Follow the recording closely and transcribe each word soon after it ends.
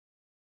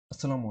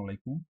Assalamu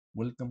alaikum.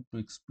 Welcome to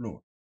Explore.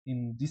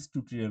 In this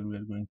tutorial, we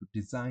are going to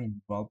design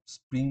valve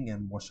spring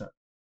and washer.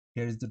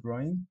 Here is the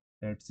drawing.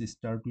 Let's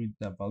start with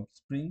the valve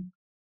spring.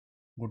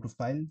 Go to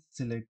File,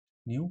 select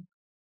New,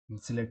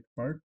 select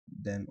Part,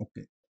 then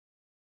OK.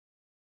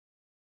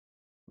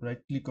 Right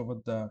click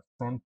over the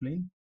front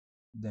plane,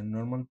 then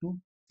Normal to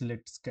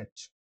select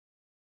Sketch.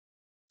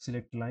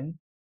 Select line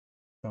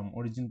from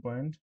origin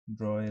point.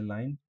 Draw a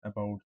line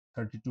about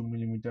 32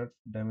 millimeter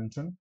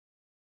dimension.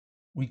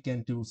 We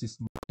can't use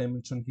small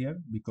dimension here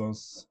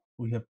because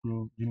we have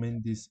to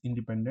remain this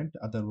independent,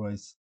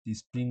 otherwise the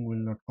spring will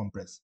not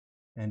compress.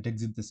 And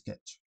exit the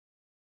sketch.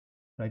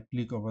 Right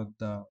click over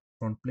the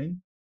front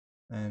plane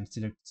and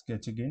select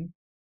sketch again.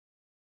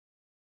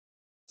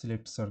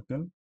 Select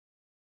circle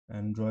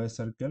and draw a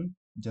circle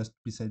just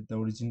beside the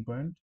origin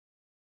point.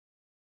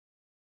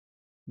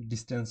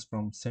 Distance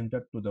from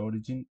center to the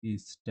origin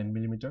is 10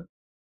 millimeter.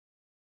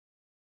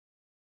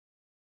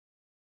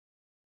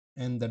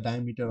 And the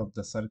diameter of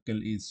the circle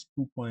is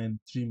 2.3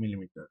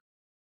 millimeter.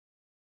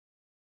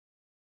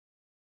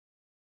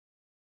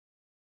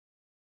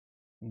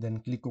 Then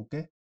click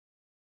OK.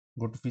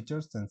 Go to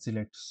features and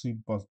select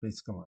sweep boss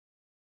base command.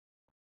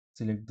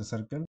 Select the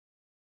circle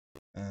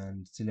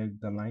and select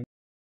the line.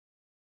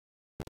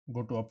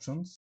 Go to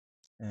options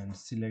and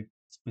select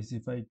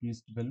specify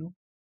twist value.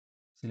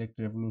 Select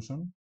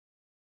revolution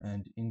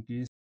and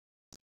increase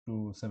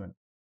to 7.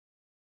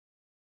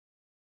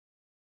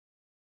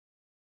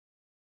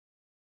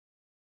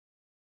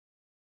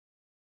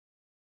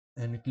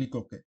 And click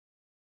OK.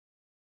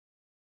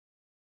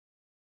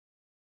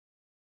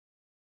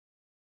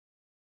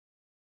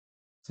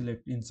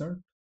 Select insert,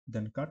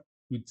 then cut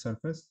with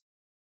surface.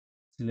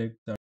 Select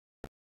the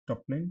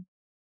top plane.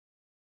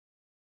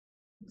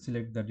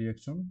 Select the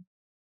direction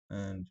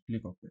and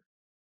click OK.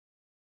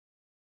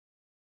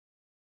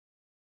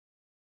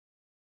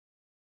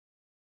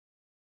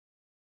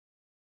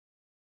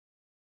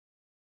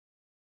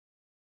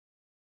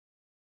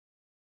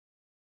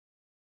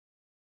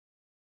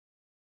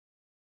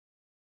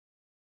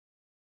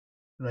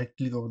 Right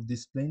click over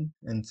this plane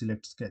and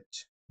select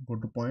sketch. Go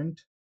to point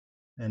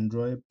and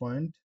draw a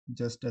point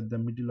just at the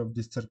middle of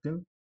this circle.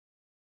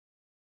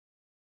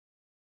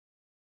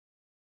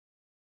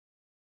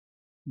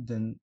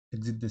 Then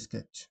exit the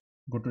sketch.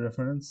 Go to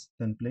reference,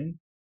 then plane.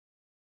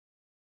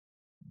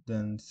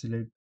 Then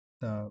select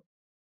the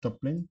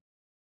top plane.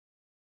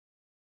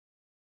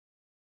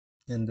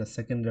 And the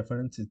second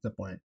reference is the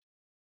point.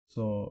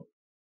 So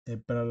a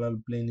parallel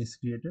plane is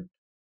created.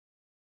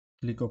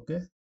 Click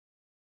OK.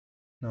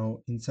 Now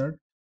insert,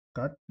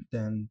 cut,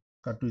 then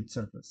cut with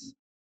surface.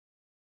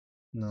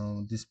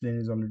 Now this plane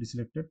is already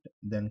selected,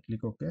 then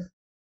click OK.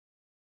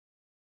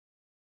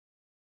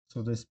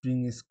 So the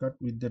spring is cut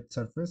with that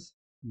surface.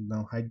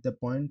 Now hide the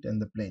point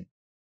and the plane.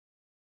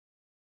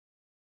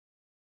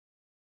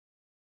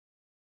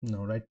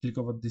 Now right click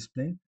over this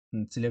plane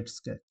and select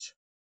sketch.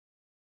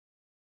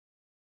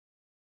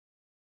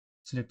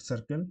 Select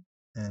circle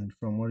and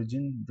from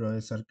origin draw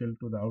a circle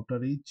to the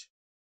outer edge.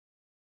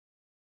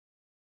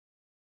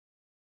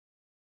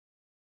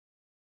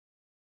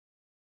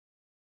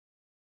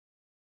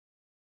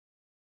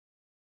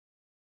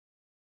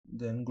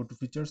 Then go to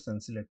features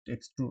and select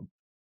extrude.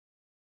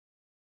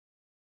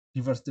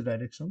 Reverse the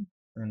direction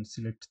and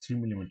select 3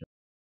 millimeter.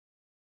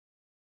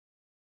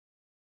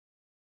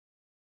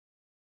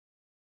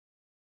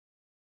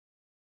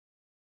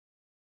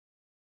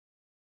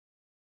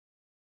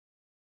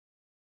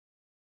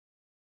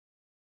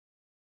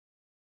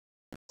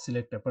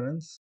 Select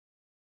appearance,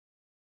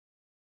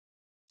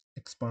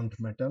 expand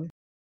metal,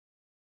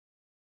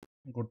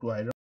 go to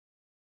iron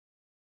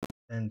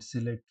and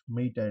select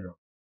mate iron.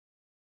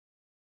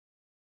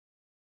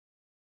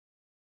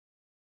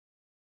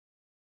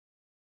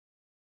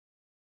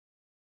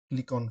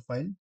 Click on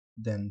file,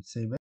 then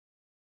save it.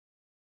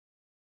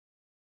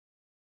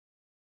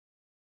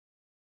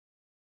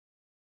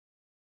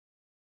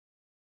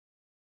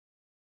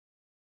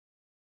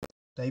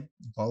 Type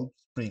valve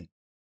spring.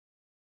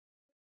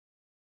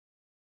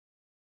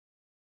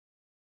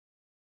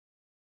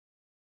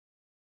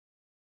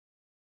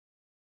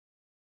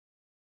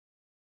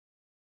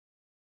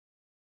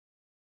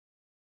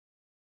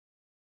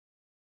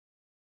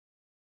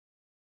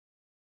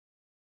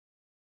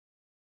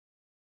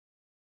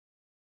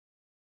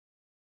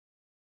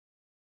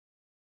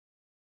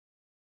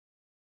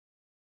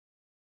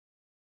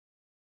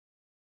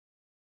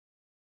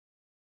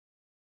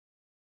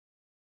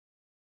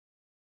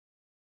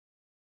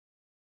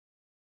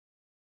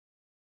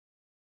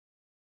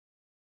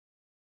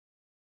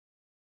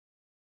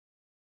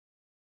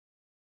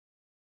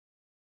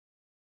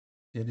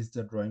 Here is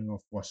the drawing of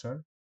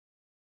washer.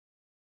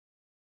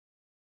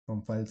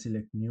 From file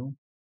select new,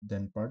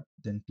 then part,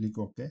 then click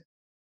OK.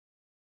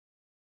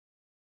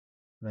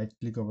 Right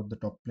click over the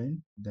top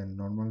plane, then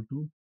normal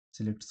to,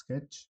 select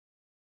sketch,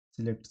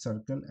 select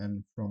circle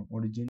and from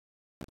origin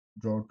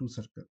draw two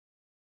circle.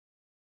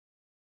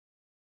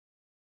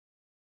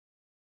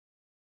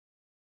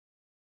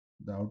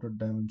 The outer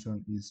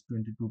dimension is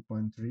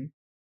 22.3.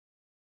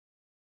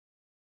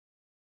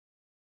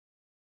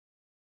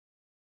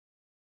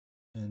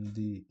 and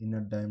the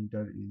inner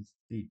diameter is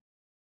 8.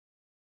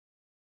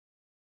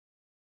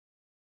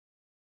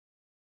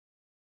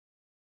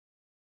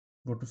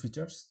 Go to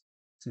features,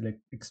 select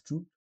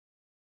extrude,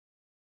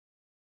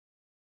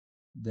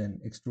 then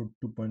extrude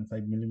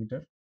 2.5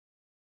 millimeter.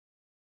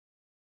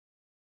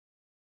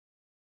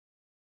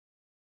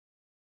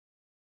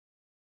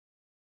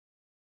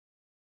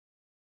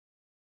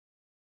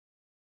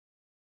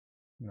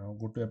 Now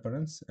go to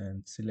appearance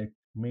and select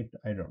matte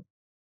iron.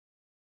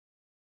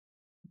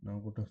 Now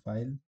go to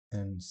file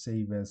and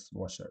save as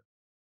washer.